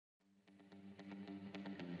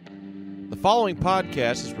The following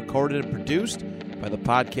podcast is recorded and produced by the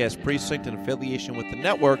Podcast Precinct in affiliation with the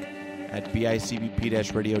network at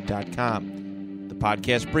bicbp-radio.com. The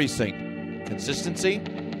Podcast Precinct. Consistency,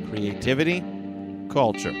 creativity,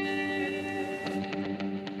 culture.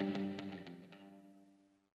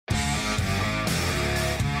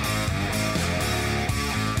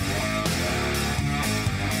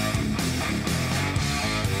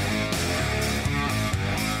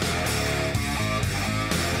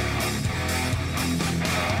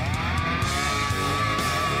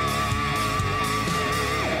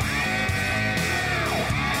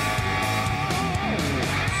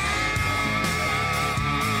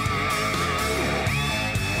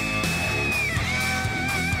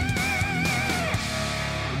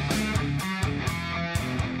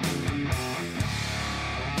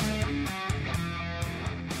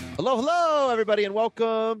 Hello, everybody, and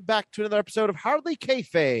welcome back to another episode of Hardly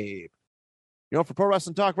Kayfabe. You know, for Pro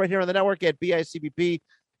Wrestling Talk right here on the network at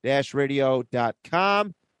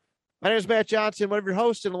bicbp-radio.com. My name is Matt Johnson, one of your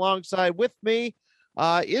hosts, and alongside with me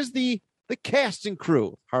is the cast and crew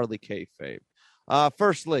of Hardly Kayfabe.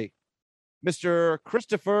 Firstly, Mr.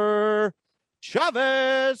 Christopher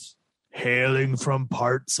Chavez. Hailing from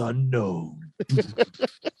parts unknown.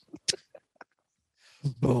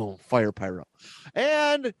 Boom, fire pyro.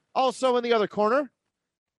 And also in the other corner,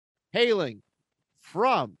 hailing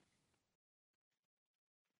from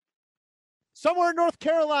somewhere in North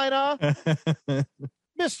Carolina,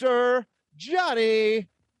 Mr. Johnny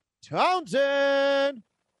Townsend.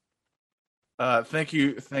 Thank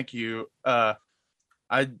you. I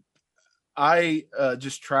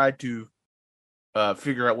just tried to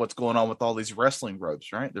figure out what's going on with all these wrestling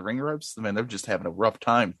ropes, right? The ring ropes. I mean, they're just having a rough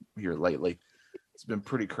time here lately. It's been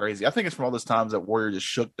pretty crazy. I think it's from all those times that Warrior just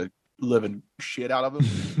shook the living shit out of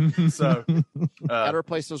him. So gotta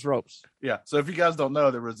replace those ropes. Yeah. So if you guys don't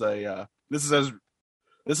know, there was a this is as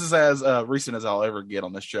recent as I'll ever get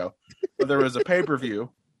on this show. But there was a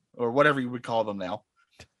pay-per-view or whatever you would call them now,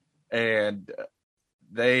 and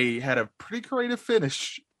they had a pretty creative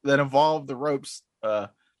finish that involved the ropes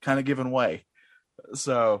kind of giving way.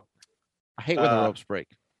 So I hate when the ropes break.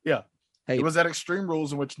 Yeah. It was at Extreme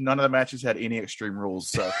Rules in which none of the matches had any Extreme Rules.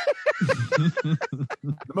 So the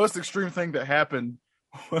most extreme thing that happened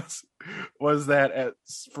was that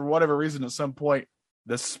for whatever reason, at some point,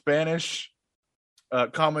 the Spanish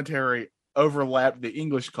commentary overlapped the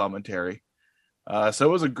English commentary. So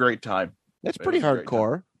it was a great time. That's pretty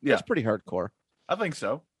hardcore. Yeah. That's pretty hardcore. I think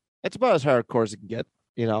so. It's about as hardcore as it can get,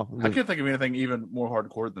 you know. I can't think of anything even more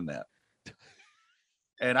hardcore than that.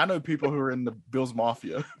 And I know people who are in the Bills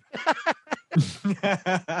Mafia.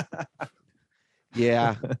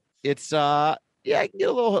 Yeah, it's it can get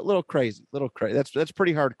a little crazy, That's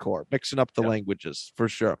pretty hardcore. Mixing up the languages for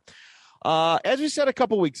sure. As we said a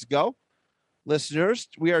couple weeks ago, listeners,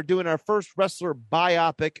 we are doing our first wrestler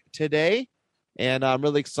biopic today, and I'm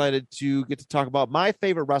really excited to get to talk about my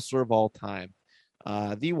favorite wrestler of all time,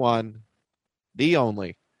 the one, the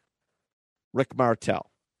only, Rick Martel.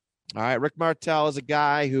 All right, Rick Martel is a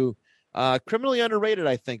guy who criminally underrated,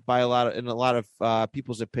 I think, by a lot of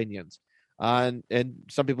people's opinions, and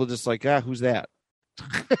some people just like, who's that?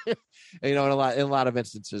 You know, in a lot of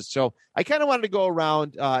instances. So I kind of wanted to go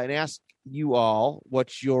around and ask you all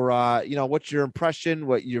what's your impression,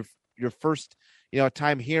 what your first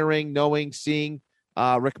time hearing, knowing, seeing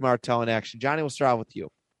Rick Martel in action. Johnny, we'll start out with you.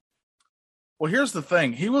 Well, here's the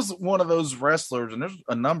thing: he was one of those wrestlers, and there's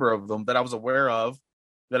a number of them that I was aware of,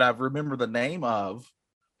 that I remember the name of,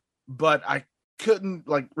 but I couldn't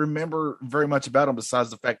remember very much about him besides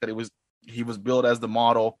the fact that he was billed as the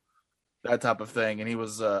model, that type of thing, and he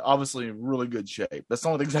was obviously in really good shape. That's the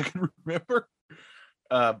only things I can remember.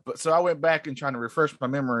 But so I went back and trying to refresh my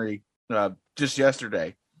memory just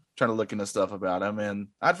yesterday, trying to look into stuff about him, and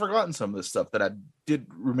I'd forgotten some of this stuff that I did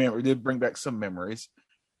remember. Did bring back some memories,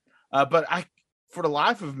 but for the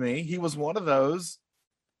life of me, he was one of those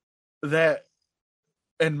that.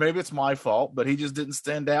 And maybe it's my fault, but he just didn't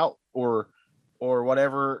stand out or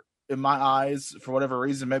whatever in my eyes for whatever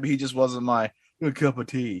reason. Maybe he just wasn't my cup of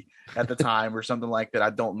tea at the time or something like that.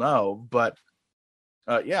 I don't know. But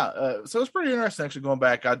so it's pretty interesting actually going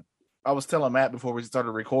back. I was telling Matt before we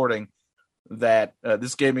started recording that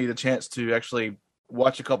this gave me the chance to actually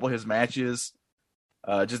watch a couple of his matches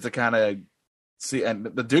just to kind of see. And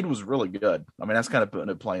the dude was really good. I mean, that's kind of putting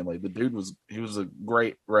it plainly. The dude was a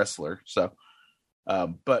great wrestler. So.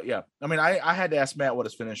 But yeah, I mean, I had to ask Matt what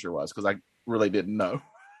his finisher was because I really didn't know.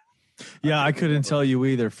 Yeah, I couldn't tell you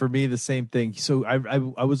either. For me, the same thing. So I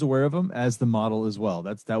was aware of him as the model as well.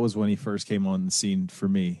 That was when he first came on the scene for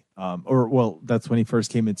me. That's when he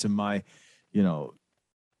first came into my,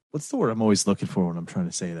 what's the word I'm always looking for when I'm trying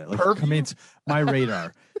to say that? Like Purview? come into my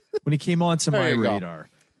radar. When he came onto There my you go. radar.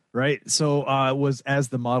 Right. So it was as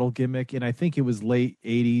the model gimmick, and I think it was late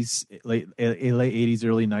 80s, late 80s,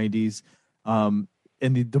 early 90s. And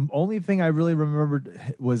the only thing I really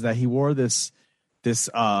remembered was that he wore this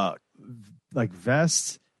like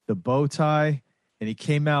vest, the bow tie, and he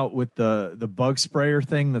came out with the bug sprayer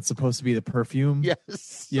thing that's supposed to be the perfume.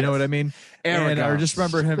 Yes. You know what I mean? And I Arrogance. just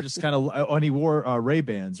remember him just kind of, and he wore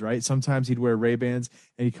Ray-Bans, right? Sometimes he'd wear Ray-Bans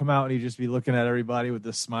and he'd come out and he'd just be looking at everybody with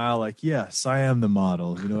a smile like, yes, I am the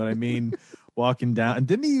model. You know what I mean? Walking down. And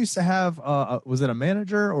didn't he used to have, was it a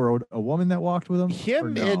manager or a woman that walked with him? Or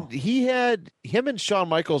no? Him and Shawn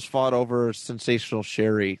Michaels fought over Sensational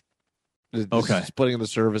Sherry. Okay. Splitting the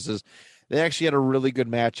services. They actually had a really good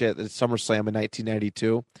match at SummerSlam in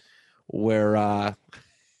 1992 where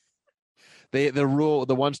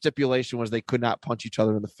the one stipulation was they could not punch each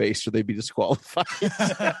other in the face or they'd be disqualified.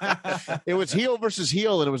 It was heel versus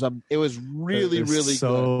heel, and it was really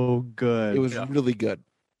so good. It was really good.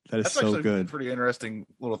 That is That's so actually good. a pretty interesting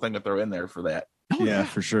little thing to throw in there for that. Yeah,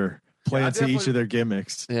 for sure. Play Yeah, I into each definitely- of their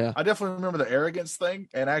gimmicks. Yeah. I definitely remember the arrogance thing,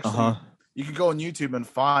 and actually, you could go on YouTube and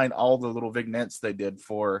find all the little vignettes they did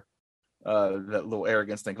for that little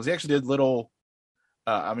arrogance thing, because he actually did little.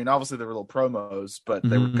 I mean, obviously there were little promos, but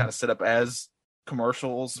they were Mhm. kind of set up as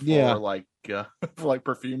commercials for Yeah. like for like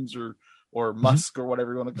perfumes or musk or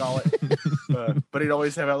whatever you want to call it. But he'd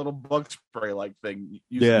always have that little bug spray like thing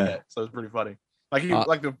using Yeah. that, so it's pretty funny. Like he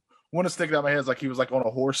like the one that's sticking out my head is like he was like on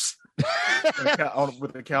a horse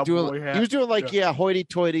with a cowboy hat. He was doing like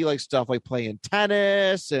hoity-toity like stuff like playing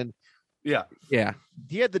tennis and yeah.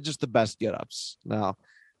 he had just the best get-ups. Now,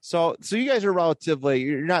 so you guys are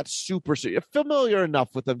you're not you're familiar enough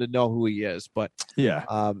with him to know who he is, but Yeah.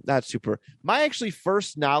 not super. My actually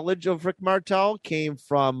first knowledge of Rick Martel came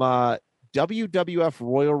from WWF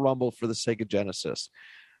Royal Rumble for the Sega Genesis.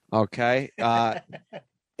 Okay,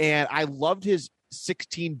 and I loved his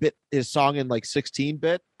 16-bit, his song in like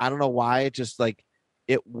 16-bit. I don't know why, it just like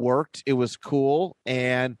it worked. It was cool,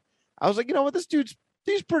 and I was like, you know what,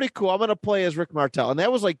 he's pretty cool. I'm gonna play as Rick Martel, and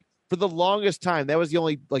that was like for the longest time that was the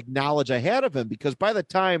only like knowledge I had of him, because by the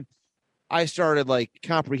time I started like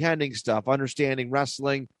comprehending stuff, understanding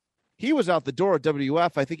wrestling, he was out the door at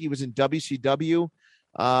WWF. I think he was in WCW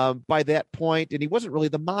by that point, and he wasn't really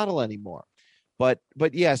the model anymore. But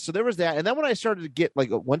yeah, so there was that. And then when I started to get like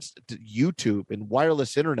once YouTube and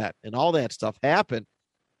wireless internet and all that stuff happened,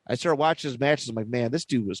 I started watching his matches. I'm like, man, this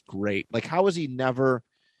dude was great. Like, how was he never,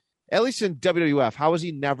 at least in WWF, how was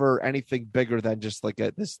he never anything bigger than just like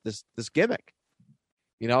this gimmick?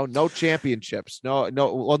 You know, no championships,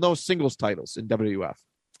 no singles titles in WWF.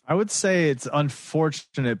 I would say it's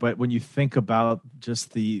unfortunate, but when you think about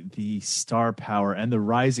just the star power and the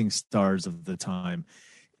rising stars of the time,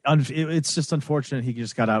 it's just unfortunate he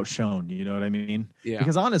just got outshone. You know what I mean? Yeah.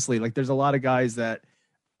 Because honestly, like there's a lot of guys that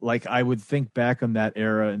like I would think back on that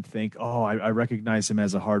era and think, oh, I recognize him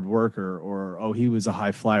as a hard worker, or oh, he was a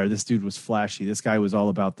high flyer. This dude was flashy. This guy was all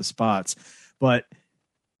about the spots. But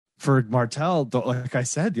for Martel, like I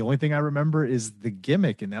said, the only thing I remember is the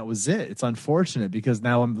gimmick, and that was it. It's unfortunate because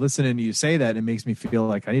now I'm listening to you say that, and it makes me feel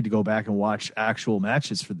like I need to go back and watch actual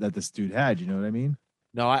matches that this dude had. You know what I mean?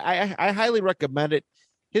 No, I highly recommend it.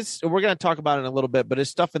 We're going to talk about it in a little bit, but his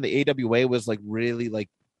stuff in the AWA was like really like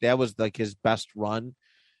that was like his best run.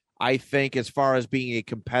 I think as far as being a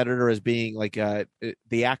competitor, as being like the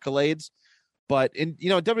accolades, but in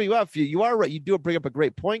WWF, you are right. You do bring up a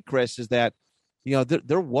great point, Chris, is that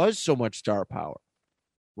there was so much star power,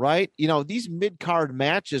 right? These mid card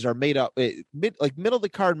matches are made up middle of the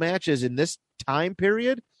card matches in this time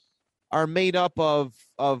period are made up of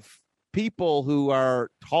people who are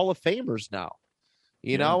Hall of Famers now.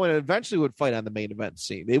 And eventually would fight on the main event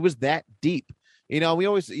scene. It was that deep. We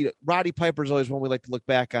always, Roddy Piper's always one we like to look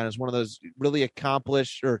back on as one of those really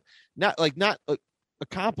accomplished, or not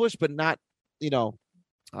accomplished, but not, not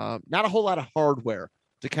a whole lot of hardware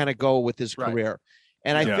to kind of go with his career.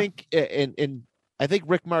 And I think, and I think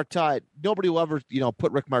Rick Martel, nobody will ever,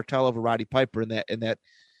 put Rick Martel over Roddy Piper in that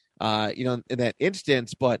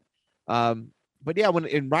instance. But yeah,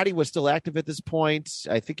 when Roddy was still active at this point,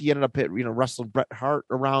 I think he ended up wrestling Bret Hart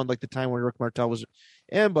around like the time when Rick Martel was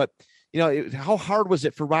in. But how hard was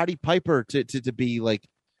it for Roddy Piper to be like,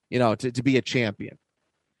 to be a champion?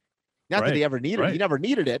 Not that he ever needed it. He never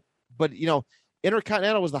needed it, but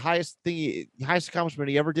Intercontinental was the highest accomplishment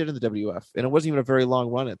he ever did in the WWF, and it wasn't even a very long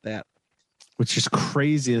run at that. Which is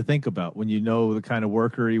crazy to think about when you know the kind of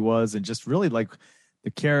worker he was, and just really like the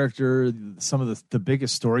character, some of the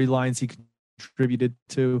biggest storylines he contributed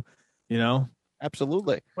to,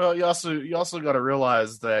 Absolutely. Well, you also got to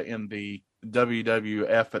realize that in the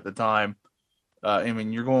WWF at the time, I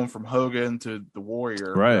mean, you're going from Hogan to the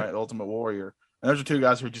Warrior, Right. The Ultimate Warrior, and those are two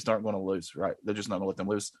guys who just aren't going to lose, right? They're just not going to let them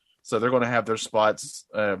lose, so they're going to have their spots,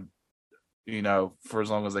 for as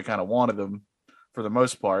long as they kind of wanted them, for the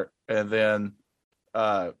most part. And then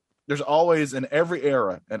there's always in every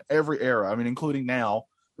era, I mean, including now,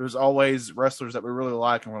 there's always wrestlers that we really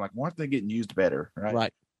like, and we're like, why aren't they getting used better, right?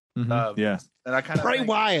 Right. Mhm. Yeah. And I kind of Bray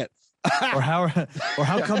Wyatt. Or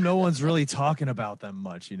how come no one's really talking about them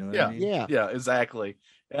much? You know what I mean? Yeah. Exactly.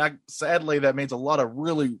 And sadly, that means a lot of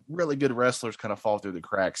really, really good wrestlers kind of fall through the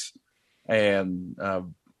cracks. And,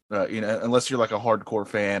 unless you're like a hardcore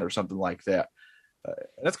fan or something like that.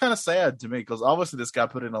 That's kind of sad to me because obviously this guy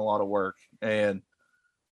put in a lot of work and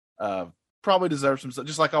probably deserves some,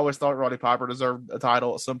 just like I always thought Roddy Piper deserved a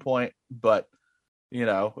title at some point. But,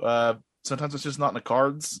 sometimes it's just not in the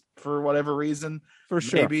cards for whatever reason. For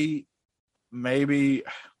sure. Maybe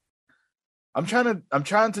I'm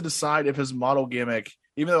trying to decide if his model gimmick,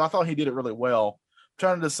 even though I thought he did it really well, I'm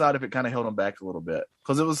trying to decide if it kind of held him back a little bit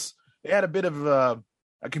because it had a bit of a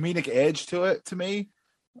comedic edge to it to me,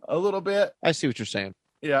 a little bit. I see what you're saying.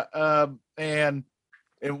 Yeah. And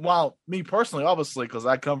while me personally, obviously, because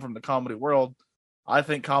I come from the comedy world, I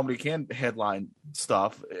think comedy can headline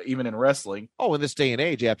stuff, even in wrestling. Oh, in this day and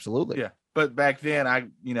age, absolutely. Yeah. But back then,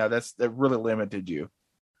 that really limited you.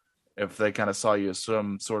 If they kind of saw you as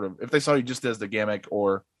if they saw you just as the gimmick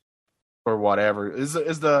or whatever,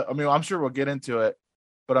 I'm sure we'll get into it,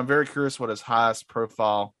 but I'm very curious what his highest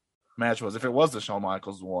profile match was. If it was the Shawn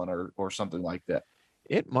Michaels one or something like that.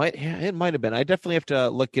 It might have been. I definitely have to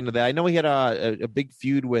look into that. I know he had a big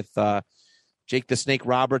feud with Jake the Snake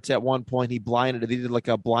Roberts at one point. He did like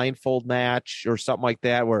a blindfold match or something like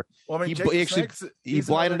that where he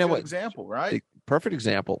blinded him. Example, right? Perfect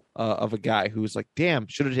example of a guy who's like, damn,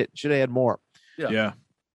 should have had more. Yeah.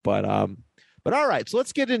 But all right. So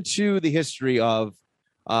let's get into the history of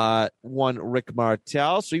one Rick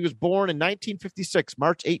Martel. So he was born in 1956,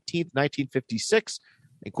 March 18th, 1956,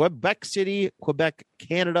 in Quebec City, Quebec,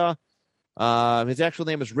 Canada. His actual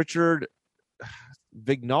name is Richard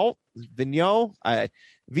Vigneault, Vigneault,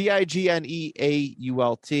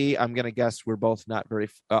 Vigneault. I'm going to guess we're both not very,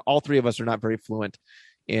 all three of us are not very fluent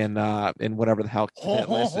in whatever the hell.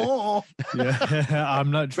 Yeah,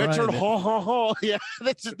 I'm not trying. Richard, yeah,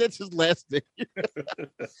 that's his last name.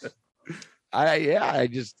 I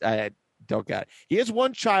don't get it. He has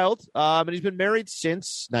one child, and he's been married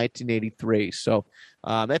since 1983. So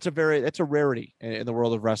that's a rarity in the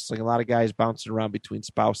world of wrestling. A lot of guys bouncing around between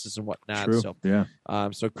spouses and whatnot. True. So yeah.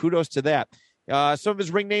 So kudos to that. Some of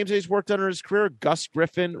his ring names that he's worked under his career: Gus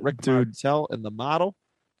Griffin, Rick Martel, and the Model.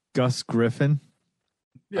 Gus Griffin.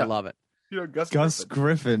 Yeah. I love it. Gus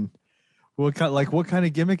Griffin. What kind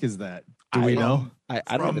of gimmick is that? Do we know?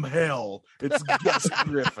 I don't From hell. It's Gus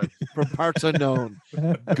Griffin. From parts unknown.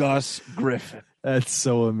 Gus Griffin. That's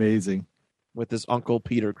so amazing. With his uncle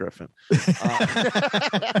Peter Griffin.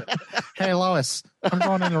 Hey Lois, I'm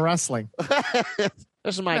going into wrestling. This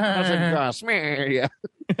is my cousin Gus. Yeah.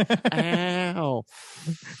 Ow.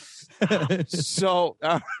 So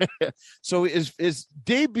his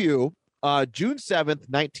debut, June 7th,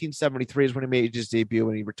 1973 is when he made his debut,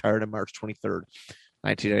 and he retired on March 23rd,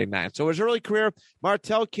 1989. So his early career,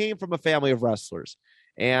 Martel came from a family of wrestlers,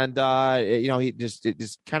 and he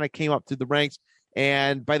just kind of came up through the ranks.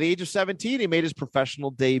 And by the age of 17, he made his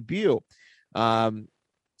professional debut.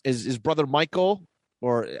 His brother Michael,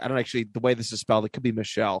 or I don't actually, the way this is spelled, it could be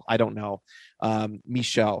Michelle. I don't know.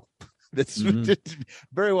 Michelle. That's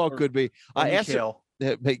very well could be. Mikel.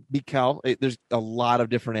 Mikel. There's a lot of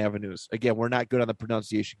different avenues. Again, we're not good on the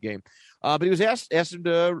pronunciation game. But he was asked him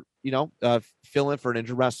to, fill in for an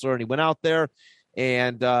injured wrestler, and he went out there,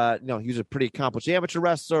 and he was a pretty accomplished amateur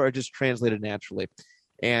wrestler. It just translated naturally.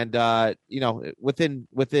 And within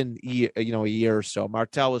a year or so,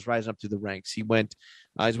 Martel was rising up through the ranks. He's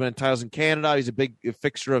winning titles in Canada. He's a big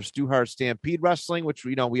fixture of Stu Hart Stampede Wrestling, which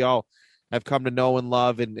we all have come to know and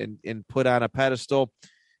love and put on a pedestal.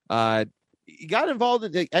 He got involved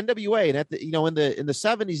in the NWA, and in the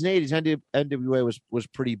 70s and 80s, NWA was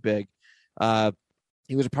pretty big.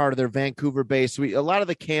 He was a part of their Vancouver base. So a lot of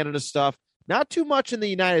the Canada stuff, not too much in the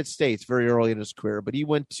United States very early in his career, but he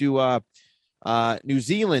went to New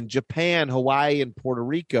Zealand, Japan, Hawaii, and Puerto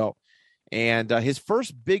Rico. And his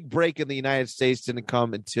first big break in the United States didn't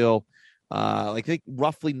come until I think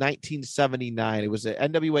roughly 1979. It was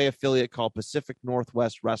an NWA affiliate called Pacific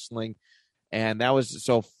Northwest Wrestling. And that was,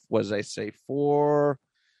 6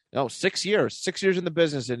 years. 6 years in the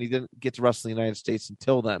business, and he didn't get to wrestle in the United States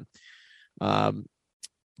until then.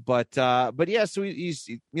 But yeah, so he's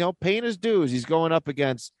paying his dues. He's going up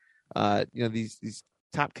against these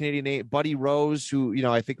top Canadian Buddy Rose, who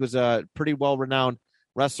I think was a pretty well renowned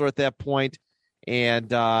wrestler at that point, and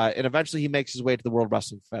eventually he makes his way to the World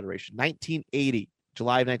Wrestling Federation. 1980,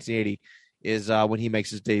 July of 1980 is when he makes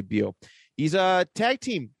his debut. He's a tag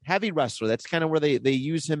team heavy wrestler. That's kind of where they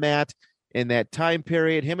use him at in that time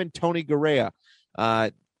period. Him and Tony Garea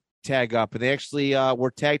tag up, and they actually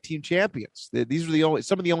were tag team champions. These were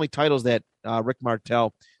some of the only titles that Rick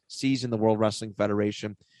Martel sees in the World Wrestling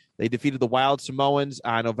Federation. They defeated the Wild Samoans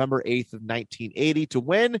on November 8th of 1980 to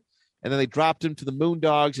win, and then they dropped him to the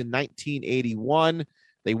Moondogs in 1981.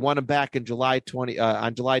 They won him back in July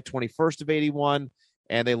 21st of 81,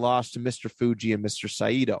 and they lost to Mr. Fuji and Mr.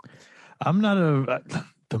 Saito. I'm not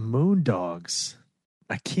the Moondogs.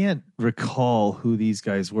 I can't recall who these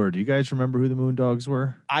guys were. Do you guys remember who the Moondogs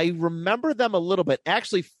were? I remember them a little bit.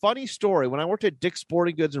 Actually, funny story. When I worked at Dick's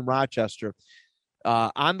Sporting Goods in Rochester,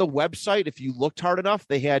 on the website, if you looked hard enough,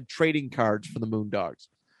 they had trading cards for the Moondogs.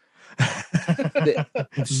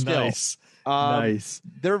 Nice. Nice.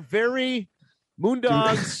 They're very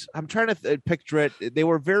Moondogs. I'm trying to picture it. They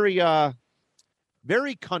were very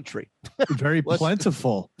country. Very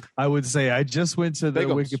plentiful, I would say. I just went to the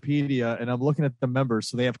Wikipedia and I'm looking at the members.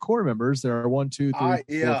 So they have core members. There are 1, 2,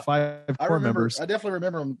 3, 4, 5 core members. I definitely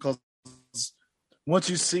remember them because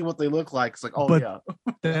once you see what they look like, it's like, yeah.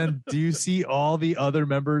 Then do you see all the other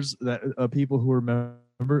members that people who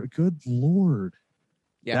remember? Good Lord.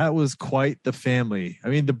 Yeah. That was quite the family. I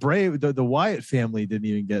mean, the Wyatt family didn't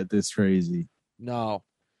even get this crazy. No.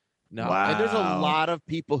 Wow. And there's a lot of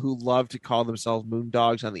people who love to call themselves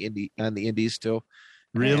Moondogs on the indies too.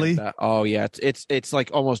 Really? And, yeah, it's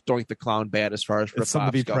like almost Doink the Clown bad as far as it's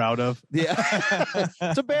something to be proud of. Yeah,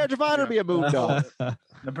 it's a badge of honor to be a Moondog.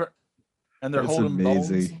 And they're holding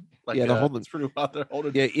amazing. Bones. Like, they're holding. It's pretty wild. They're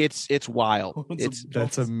holding. Yeah, it's wild.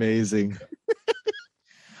 That's amazing.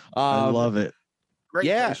 I love it. Great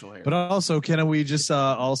facial hair. But also, can we just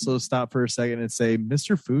also stop for a second and say,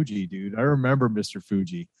 Mr. Fuji, dude? I remember Mr.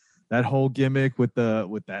 Fuji. That whole gimmick with the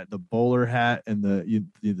bowler hat and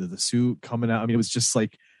the suit coming out. I mean, it was just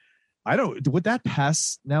like, would that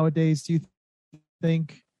pass nowadays? Do you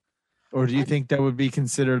think, or do you think that would be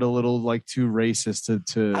considered a little like too racist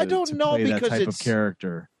to I don't know, play because that type it's of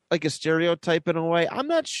character, like a stereotype in a way? I'm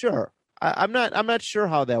not sure. I'm not sure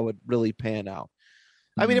how that would really pan out.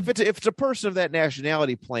 I mean, if it's a person of that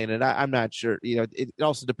nationality playing it, I'm not sure. It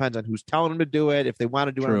also depends on who's telling them to do it. If they want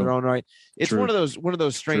to do it on their own right, it's one of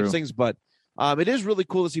those strange things. But it is really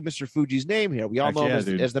cool to see Mr. Fuji's name here. We all know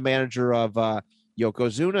him as the manager of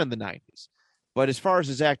Yokozuna in the '90s. But as far as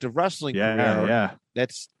his active wrestling career,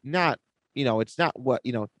 that's not it's not what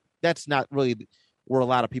that's not really where a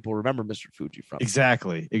lot of people remember Mr. Fuji from.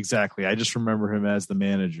 Exactly. I just remember him as the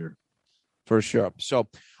manager. For sure. So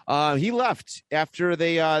he left after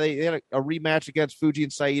they had a rematch against Fuji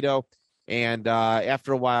and Saito. And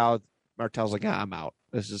after a while, Martel's like, I'm out.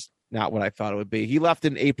 This is not what I thought it would be. He left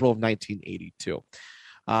in April of 1982.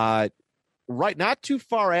 Not too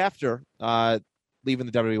far after leaving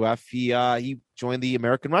the WWF, he joined the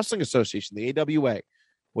American Wrestling Association, the AWA,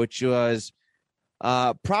 which was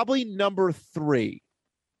probably number 3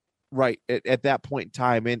 right at that point in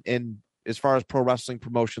time. And as far as pro wrestling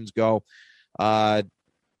promotions go, WWF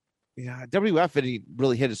didn't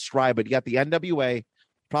really hit its stride, but you got the NWA,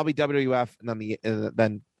 probably WWF, and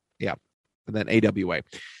then AWA,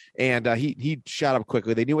 and he shot up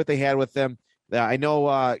quickly. They knew what they had with them. I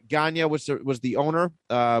know Gagne was the owner.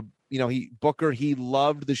 Booker. He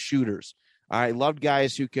loved the shooters. I loved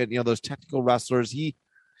guys who could those technical wrestlers. He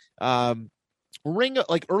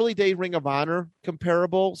early day Ring of Honor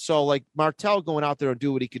comparable. So like Martel going out there and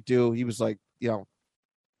do what he could do. He was like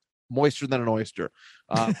moister than an oyster,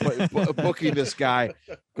 booking this guy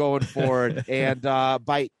going forward. And on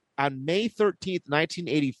May 13th,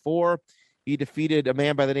 1984, he defeated a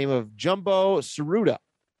man by the name of Jumbo Tsuruta,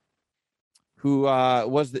 who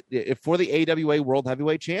was for the AWA World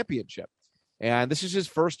Heavyweight Championship. And this is his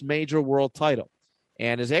first major world title.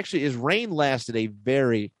 And his reign lasted a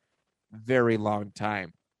very, very long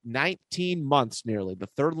time. 19 months nearly. The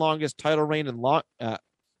third longest title reign of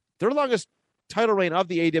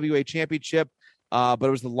the AWA Championship, but it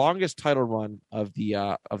was the longest title run of the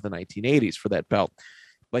 1980s for that belt.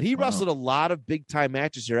 But he wrestled a lot of big time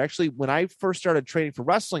matches here. Actually, when I first started training for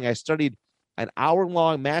wrestling, I studied an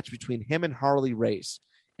hour-long match between him and Harley Race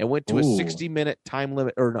and went to a 60-minute time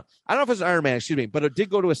limit. Or no, I don't know if it's an Iron Man, excuse me, but it did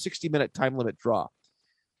go to a 60-minute time limit draw.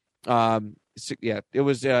 It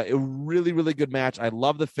was a really, really good match. I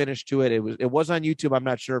love the finish to it. It was on YouTube. I'm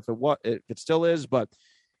not sure if it still is, but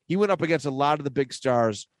he went up against a lot of the big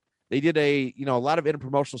stars. They did a lot of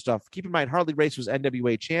interpromotional stuff. Keep in mind, Harley Race was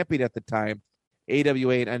NWA champion at the time.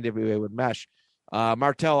 AWA and NWA would mesh.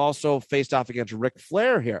 Martel also faced off against Ric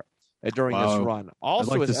Flair here during this run.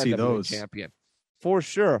 Also, I'd like as to see NWA those. champion for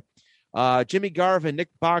sure. Jimmy Garvin, Nick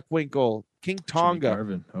Bockwinkel, King Tonga. Jimmy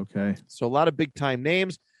Garvin. Okay. So a lot of big time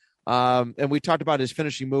names. And we talked about his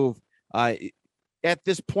finishing move. At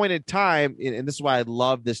this point in time, and this is why I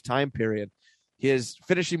love this time period, his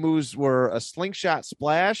finishing moves were a slingshot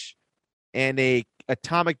splash and a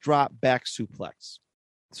atomic drop back suplex.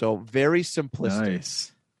 So very simplistic.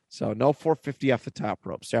 Nice. So no 450 off the top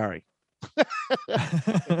rope. Sorry.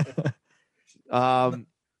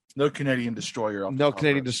 No Canadian Destroyer. No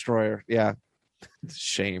Canadian Destroyer. Yeah.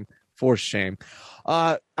 Shame. For shame.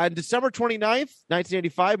 On December 29th,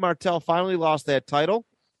 1985, Martel finally lost that title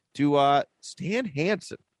to Stan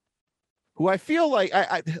Hansen, who I feel like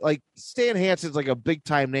I like. Stan Hansen's like a big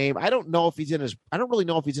time name. I don't really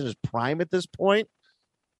know if he's in his prime at this point.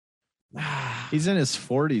 He's in his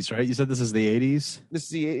 40s, right? You said this is the 80s?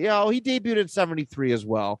 He debuted in 73 as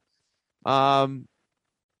well. I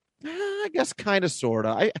guess kind of, sort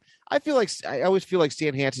of. I feel like I always feel like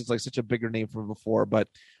Stan Hansen's like such a bigger name from before, but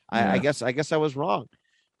I guess I was wrong.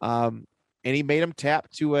 And he made him tap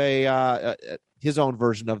to his own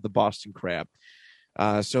version of the Boston Crab.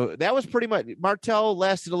 So that was pretty much. Martel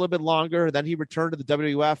lasted a little bit longer. Then he returned to the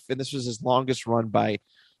WWF, and this was his longest run by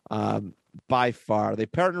far. They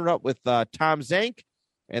partnered up with Tom Zank,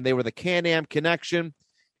 and they were the Can-Am Connection.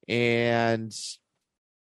 And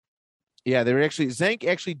yeah, Zank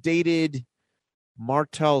actually dated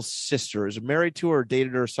Martel's sister. Is married to her, or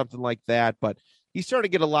dated her, or something like that. But he started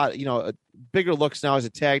to get a lot, bigger looks now as a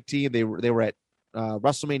tag team. They were at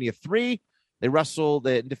WrestleMania 3. They wrestled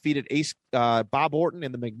and defeated Ace Bob Orton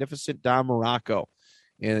and the Magnificent Don Morocco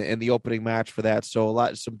in the opening match for that.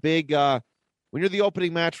 So some big. When you're the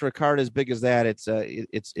opening match for a card as big as that,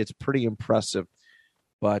 it's pretty impressive.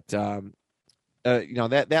 But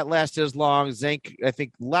that lasted as long. Zank, I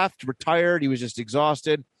think, left, retired. He was just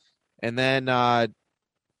exhausted, and then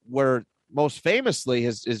where most famously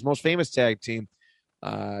his most famous tag team,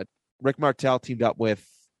 Rick Martel teamed up with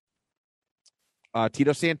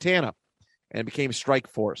Tito Santana and became Strike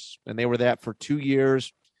Force, and they were that for 2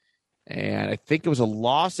 years. And I think it was a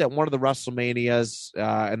loss at one of the WrestleManias,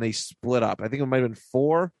 and they split up. I think it might have been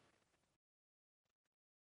 4.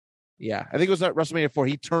 Yeah, I think it was at WrestleMania 4.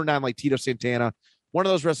 He turned on like Tito Santana, one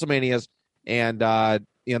of those WrestleManias, and that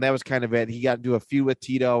was kind of it. He got into a feud with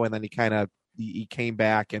Tito, and then he came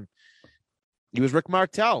back, and he was Rick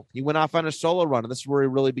Martel. He went off on a solo run, and this is where he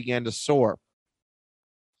really began to soar.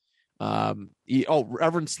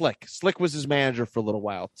 Reverend Slick. Slick was his manager for a little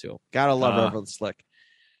while too. Gotta love Reverend Slick.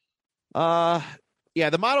 The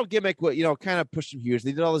model gimmick, kind of pushed him huge.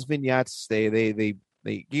 They did all those vignettes. They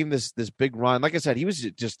gave him this big run. Like I said, he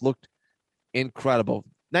just looked incredible.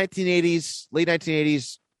 1980s, late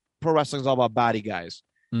 1980s, pro wrestling is all about body guys,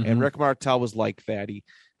 and Rick Martel was like that. He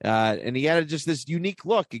had just this unique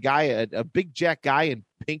look. A big jack guy in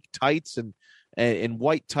pink tights and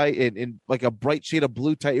white tight and like a bright shade of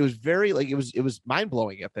blue tight. It was very it was mind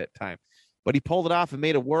blowing at that time, but he pulled it off and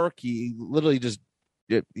made it work. He literally just.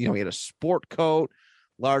 He had a sport coat,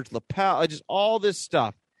 large lapel, just all this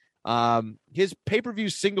stuff. His pay-per-view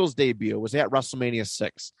singles debut was at WrestleMania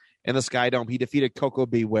 6 in the Sky Dome. He defeated Coco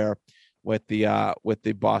Beware with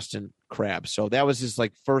the Boston Crab. So that was his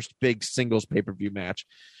first big singles pay-per-view match.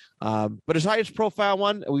 But his highest profile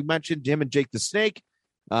one, we mentioned him and Jake the Snake.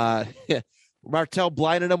 Martel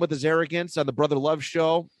blinded him with his arrogance on the Brother Love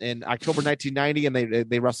show in October 1990,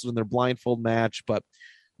 and they wrestled in their blindfold match.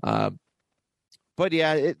 But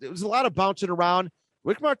yeah, it was a lot of bouncing around.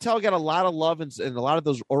 Rick Martel got a lot of love in a lot of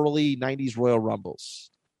those early 90s Royal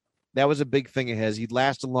Rumbles. That was a big thing of his. He'd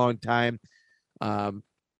last a long time.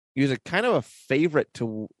 He was a kind of a favorite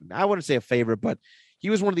I wouldn't say a favorite, but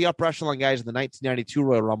he was one of the upper echelon guys in the 1992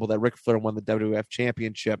 Royal Rumble that Ric Flair won the WWF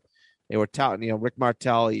Championship. They were touting, Rick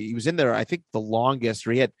Martel. He was in there, I think, the longest,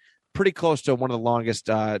 or he had pretty close to one of the longest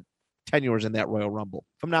tenures in that Royal Rumble,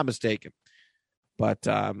 if I'm not mistaken.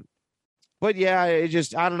 But yeah, it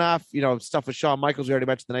just on and off, stuff with Shawn Michaels. We already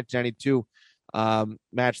mentioned the 1992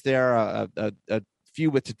 match there, a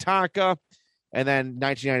feud with Tatanka, and then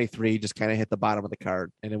 1993 just kind of hit the bottom of the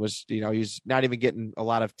card. And it was, he's not even getting a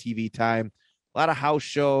lot of TV time, a lot of house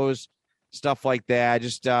shows, stuff like that.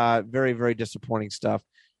 Just very, very disappointing stuff.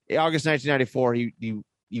 August 1994,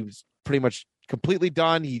 he was pretty much completely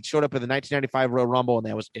done. He showed up in the 1995 Royal Rumble, and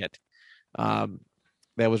that was it.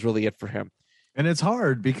 That was really it for him. And it's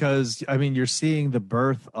hard because, you're seeing the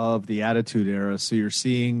birth of the Attitude Era. So you're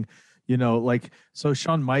seeing, You know, like, so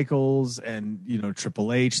Shawn Michaels and, you know,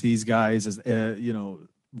 Triple H, these guys, as you know,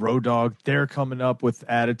 Road Dogg, they're coming up with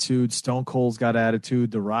attitude. Stone Cold's got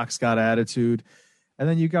attitude. The Rock's got attitude. And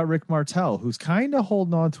then you got Rick Martel, who's kind of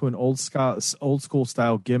holding on to an old school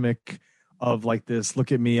style gimmick of like this,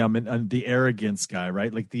 look at me, I'm the arrogance guy,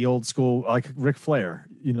 right? Like the old school, like Ric Flair,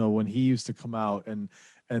 you know, when he used to come out and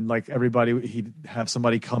like everybody, he'd have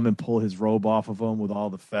somebody come and pull his robe off of him with all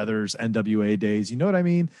the feathers, NWA days. You know what I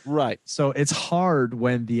mean? Right. So it's hard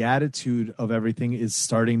when the attitude of everything is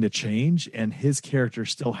starting to change and his character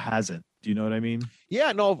still hasn't. Do you know what I mean?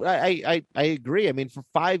 Yeah, no, I agree. I mean, for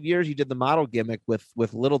 5 years, he did the model gimmick with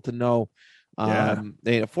little to no,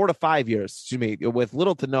 4 to 5 years, excuse me, with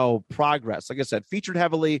little to no progress. Like I said, featured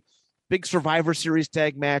heavily, big Survivor Series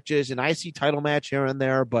tag matches, an IC title match here and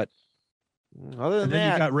there, but other than then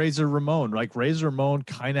that, you got Razor Ramon. Like Razor Ramon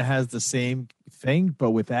kind of has the same thing,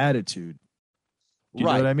 but with attitude. Do you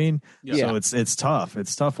know what I mean? Yeah. So it's tough.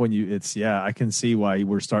 It's tough when I can see why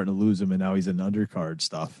we're starting to lose him, and now he's in undercard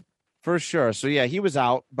stuff. For sure. So yeah, he was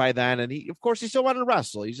out by then, and he still wanted to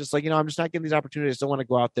wrestle. He's just like, I'm just not getting these opportunities. I still want to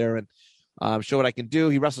go out there and show what I can do.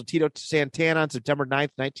 He wrestled Tito Santana on September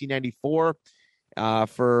 9th, 1994,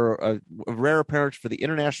 for a rare appearance for the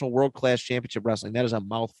International World Class Championship Wrestling. That is a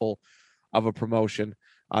mouthful of a promotion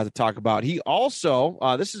to talk about. He also,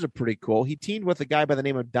 this is a pretty cool, he teamed with a guy by the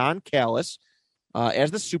name of Don Callis as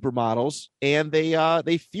the Supermodels, and they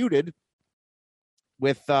feuded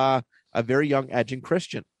with a very young Edge and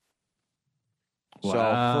Christian. Wow. So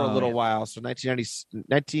for a little while. So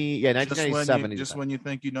 1997. Just when you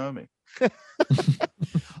think you know me.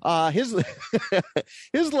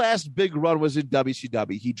 His last big run was in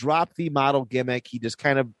WCW. He dropped the model gimmick. He just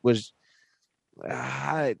kind of was,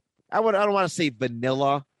 I don't want to say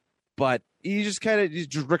vanilla, but he just kind of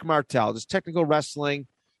just Rick Martel, just technical wrestling.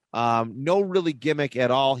 No really gimmick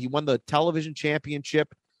at all. He won the television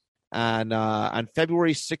championship on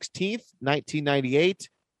February 16th, 1998.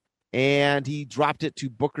 And he dropped it to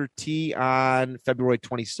Booker T on February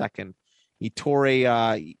 22nd. He tore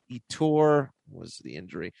what was the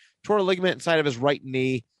injury? Tore a ligament inside of his right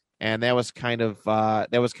knee, and that was kind of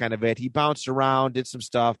it. He bounced around, did some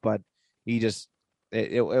stuff, but he just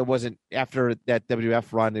it wasn't, after that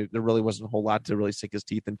WWF run, there really wasn't a whole lot to really sink his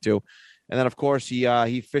teeth into. And then of course he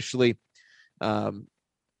officially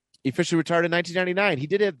retired in 1999. He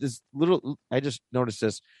did have this little, I just noticed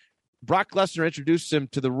this. Brock Lesnar introduced him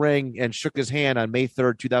to the ring and shook his hand on May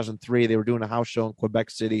 3rd, 2003. They were doing a house show in Quebec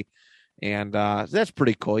City. And that's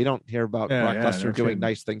pretty cool. You don't hear about Brock Lesnar doing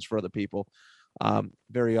nice things for other people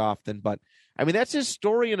very often. But, I mean, that's his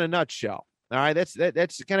story in a nutshell. All right,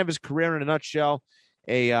 that's kind of his career in a nutshell.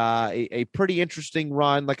 A pretty interesting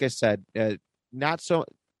run. Like I said, not so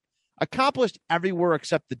accomplished everywhere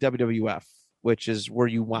except the WWF, which is where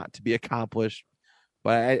you want to be accomplished.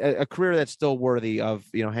 But a career that's still worthy of,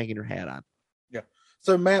 hanging your hat on. Yeah.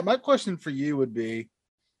 So, Matt, my question for you would be,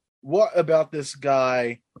 what about this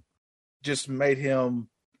guy just made him,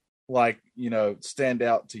 stand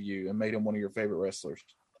out to you and made him one of your favorite wrestlers?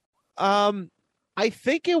 I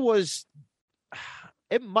think it was,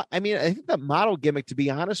 I think the model gimmick, to be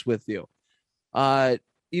honest with you, it's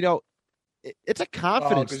a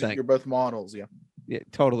confidence thing. You're both models. Yeah. Yeah,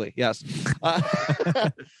 totally. Yes.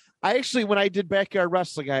 I actually, when I did Backyard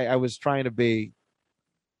Wrestling, I was trying to be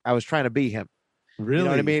him. Really? You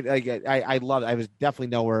know what I mean? Like, I loved it. I was definitely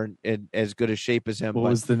nowhere in as good a shape as him.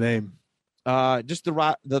 What was the name? Just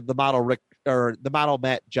the model Rick, or the model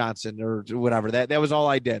Matt Johnson, or whatever. That was all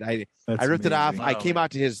I did. I ripped it off. I came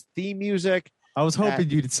out to his theme music. I was hoping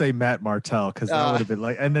you'd say Matt Martel, because that would have been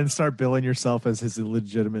like, and then start billing yourself as his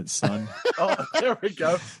illegitimate son. Oh, there we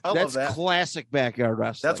go. That's classic Backyard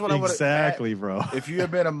Wrestling. That's what I would have. Exactly, bro. If you had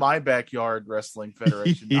been a My Backyard Wrestling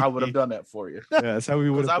Federation, I would have done that for you. Yeah, that's how we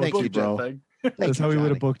would have booked you, bro. That's how we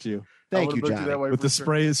would have booked you. Thank you, Johnny. With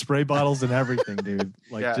the spray bottles and everything, duid.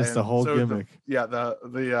 Like, just the whole gimmick.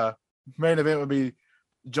 The main event would be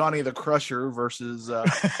Johnny the Crusher versus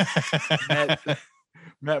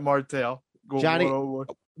Matt Martel. Johnny,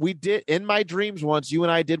 we did, in my dreams once, you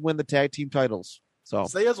and I did win the tag team titles. So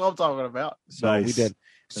see, that's what I'm talking about. So nice. We did.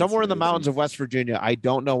 Somewhere in the mountains of West Virginia. I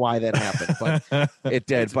don't know why that happened, but it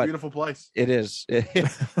did. It's a beautiful place. It is. It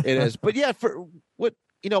is. But yeah, for what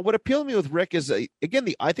appealed to me with Rick is, again,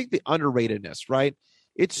 I think the underratedness, right?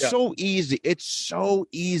 It's so easy. It's so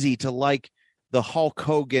easy to like the Hulk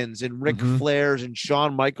Hogans and Ric Flairs and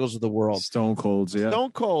Shawn Michaels of the world. Stone Colds, yeah.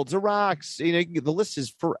 Stone Colds, The Rocks. The list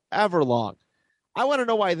is forever long. I want to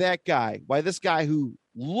know why this guy who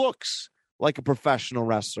looks like a professional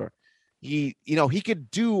wrestler, he could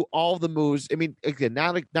do all the moves. I mean, again,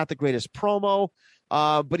 not the greatest promo,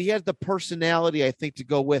 but he has the personality, I think, to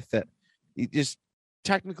go with it. He just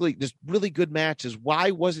technically just really good matches.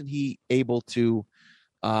 Why wasn't he able to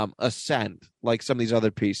ascend like some of these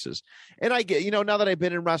other pieces? And I get, now that I've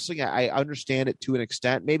been in wrestling, I understand it to an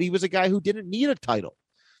extent. Maybe he was a guy who didn't need a title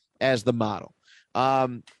as the model.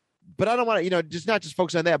 But I don't want to, just not just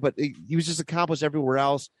focus on that, but he was just accomplished everywhere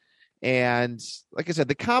else. And like I said,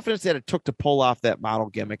 the confidence that it took to pull off that model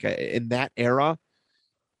gimmick in that era,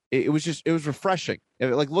 it was refreshing.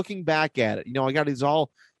 Like looking back at it, I got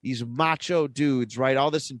these macho dudes, right? All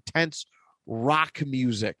this intense rock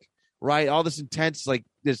music, right? All this intense, like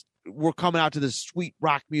this, we're coming out to this sweet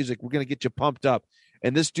rock music. We're going to get you pumped up.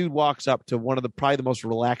 And this dude walks up to one of probably the most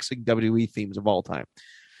relaxing WWE themes of all time.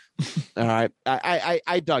 All right.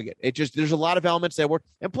 I dug it. There's a lot of elements that work.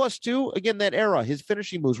 And plus too, again, that era, his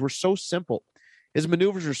finishing moves were so simple. His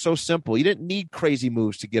maneuvers are so simple. He didn't need crazy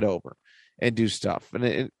moves to get over and do stuff.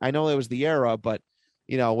 And I know that was the era, but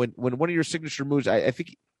when one of your signature moves, I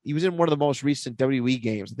think he was in one of the most recent WWE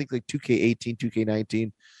games. I think like 2K18,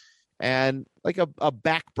 2K19. And like a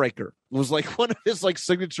backbreaker was like one of his like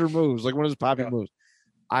signature moves, like one of his popular moves.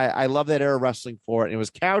 I love that era of wrestling for it. And it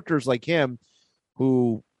was characters like him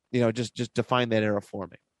who, just defined that era for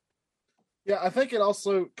me. Yeah, I think it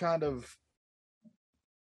also kind of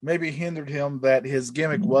maybe hindered him that his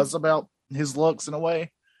gimmick was about his looks in a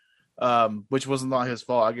way, which was not his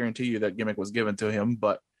fault. I guarantee you that gimmick was given to him.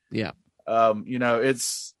 But yeah,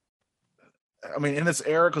 it's, in this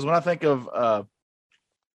era, because when I think of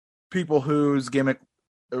people whose gimmick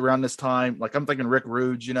around this time, like I'm thinking Rick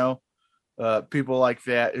Rude, people like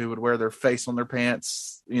that who would wear their face on their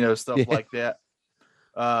pants, stuff like that.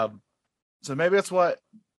 So maybe that's what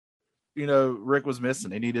Rick was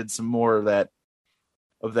missing. He needed some more of that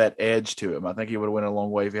edge to him. I think he would have went a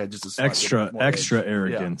long way if he had just a extra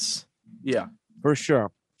arrogance. Yeah, for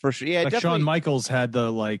sure. Yeah, like Shawn Michaels had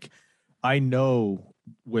the I know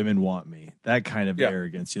women want me, that kind of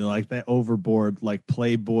arrogance. Like that overboard, like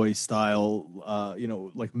Playboy style.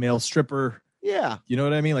 Like male stripper. Yeah, you know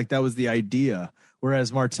what I mean. Like that was the idea.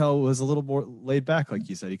 Whereas Martel was a little more laid back, like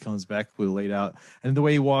you said. He comes back with laid out, and the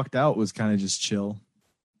way he walked out was kind of just chill.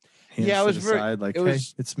 Hands it was to the very, side, like, hey,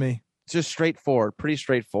 it's me. Just straightforward, pretty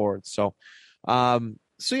straightforward. So,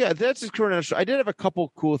 yeah, that's his current show. I did have a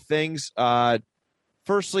couple cool things.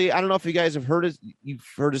 Firstly, I don't know if you guys have you've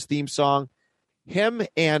heard his theme song. Him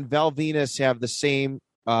and Val Venus have the same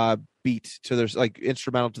beat to their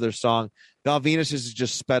instrumental to their song. Val Venus is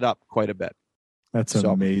just sped up quite a bit. That's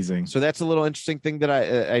amazing. So that's a little interesting thing that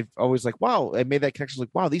I've always wow, I made that connection.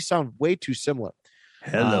 Wow, these sound way too similar.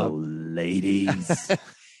 Hello, ladies.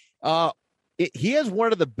 He has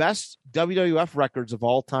one of the best WWF records of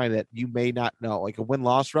all time that you may not know, like a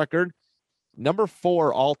win-loss record. Number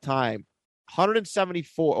 4 all time,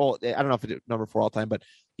 174. Oh, I don't know if it's number 4 all time, but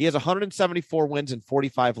he has 174 wins and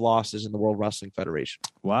 45 losses in the World Wrestling Federation.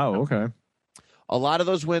 Wow. Okay. A lot of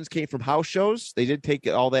those wins came from house shows. They did take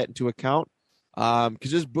all that into account.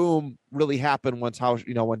 Because this boom really happened when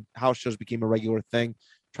house shows became a regular thing,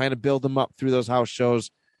 trying to build them up through those house shows,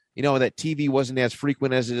 that TV wasn't as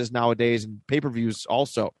frequent as it is nowadays, and pay-per-views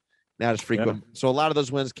also not as frequent. So a lot of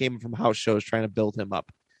those wins came from house shows trying to build him up.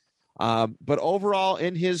 But overall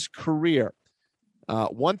in his career,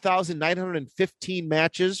 1,915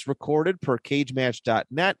 matches recorded per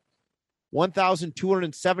cagematch.net,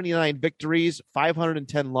 1,279 victories,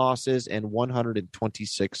 510 losses, and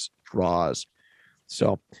 126 draws.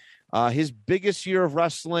 So his biggest year of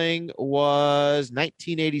wrestling was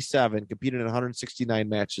 1987, competed in 169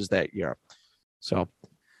 matches that year. So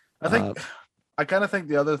I kind of think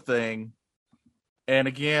the other thing, and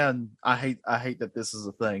again, I hate that this is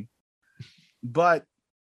a thing, but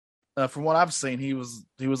from what I've seen, he was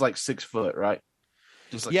like 6 foot, right?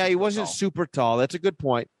 He wasn't super tall. That's a good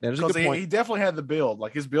point. That is a good point. He definitely had the build.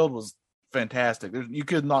 Like his build was fantastic. You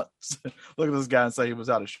could not look at this guy and say he was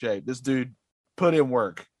out of shape. This dude put in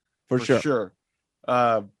work for sure.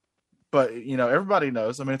 But everybody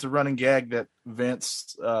knows. It's a running gag that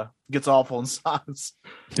Vince gets awful in size.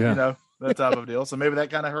 Yeah. That type of deal. So maybe that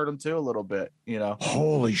kind of hurt him too a little bit.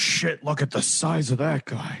 Holy shit! Look at the size of that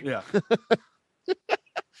guy. Yeah.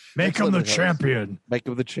 Make him the champion. Make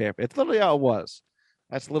him the champion. It's literally how it was.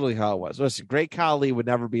 That's literally how it was. Listen, Great Khali would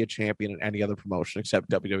never be a champion in any other promotion except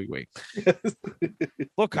WWE.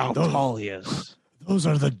 Look how tall he is. Those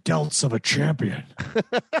are the delts of a champion.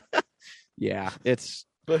 Yeah,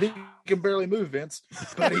 but he can barely move, Vince.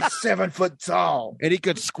 But he's 7 foot tall. And he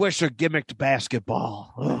could squish a gimmicked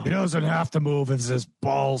basketball. He doesn't have to move as his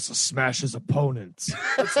balls smash his opponents.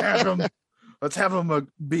 Let's have him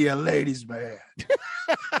be a ladies' man.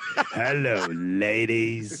 Hello,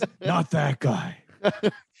 ladies. Not that guy.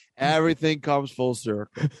 Everything comes full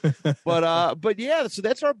circle. But yeah, so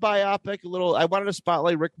that's our biopic. I wanted to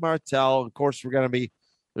spotlight Rick Martel. Of course, there's gonna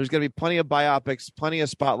be plenty of biopics, plenty of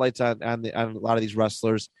spotlights on a lot of these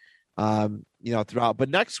wrestlers, throughout. But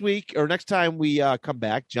next time we come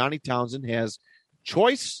back, Johnny Townsend has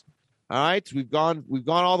choice. All right, so we've gone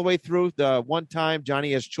all the way through. The one time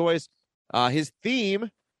Johnny has choice. His theme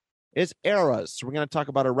is eras. So we're going to talk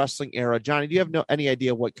about a wrestling era. Johnny, do you have any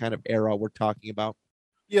idea what kind of era we're talking about?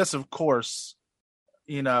 Yes, of course.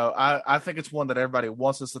 I think it's one that everybody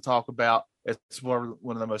wants us to talk about. It's one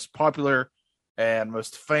of the most popular and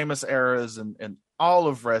most famous eras in all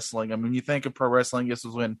of wrestling. I mean, you think of pro wrestling, this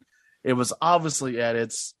was when it was obviously at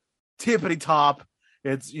its tippity top.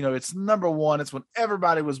 It's number one. It's when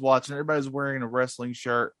everybody was watching. Everybody's wearing a wrestling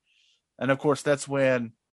shirt. And of course, that's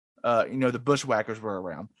when, the Bushwhackers were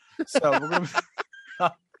around. So we're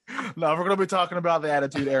going to be talking about the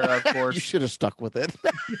Attitude Era, of course. You should have stuck with it.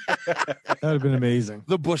 That would have been amazing.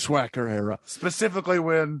 The Bushwhacker era. Specifically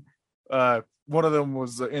when one of them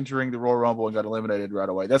was entering the Royal Rumble and got eliminated right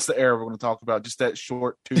away. That's the era we're going to talk about, just that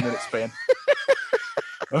short 2-minute span.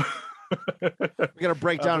 We're going to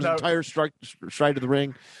break down his entire stride to the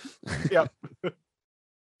ring. Yep.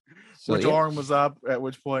 Which Yeah. arm was up at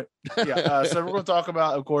which point. Yeah. So we're going to talk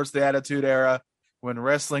about, of course, the Attitude Era, when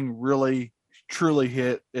wrestling really, truly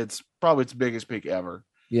hit its biggest peak ever.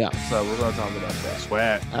 Yeah. So we're going to talk about that.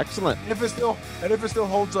 Sweat. Excellent. If it still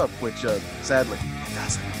holds up, which sadly it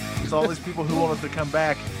doesn't. There's all these people who want us to come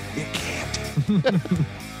back. It can't.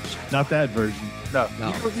 Not that version. No.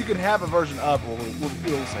 No. You can have a version of. We'll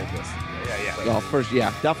save this. Yeah. Well, first,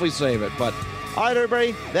 yeah, definitely save it. But all right,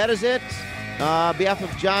 everybody, that is it. On behalf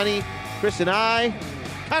of Johnny, Chris, and I,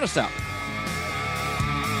 count us out.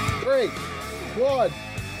 3, 1,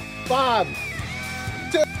 5,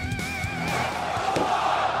 2.